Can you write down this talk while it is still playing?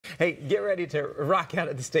Hey, get ready to rock out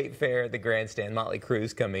at the State Fair at the Grandstand. Motley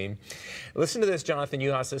Crue's coming. Listen to this, Jonathan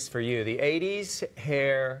Uhas, this is for you. The 80s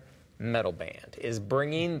hair metal band is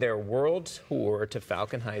bringing their world tour to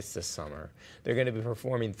Falcon Heights this summer. They're going to be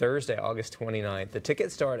performing Thursday, August 29th. The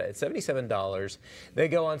tickets start at $77. They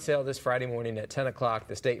go on sale this Friday morning at 10 o'clock.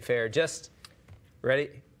 The State Fair, just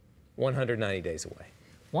ready, 190 days away.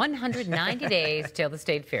 190 days till the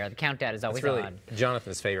State Fair. The countdown is always really on.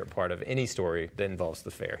 Jonathan's favorite part of any story that involves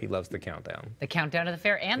the fair. He loves the countdown. The countdown to the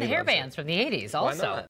fair and the hair bands from the 80s also. Why not?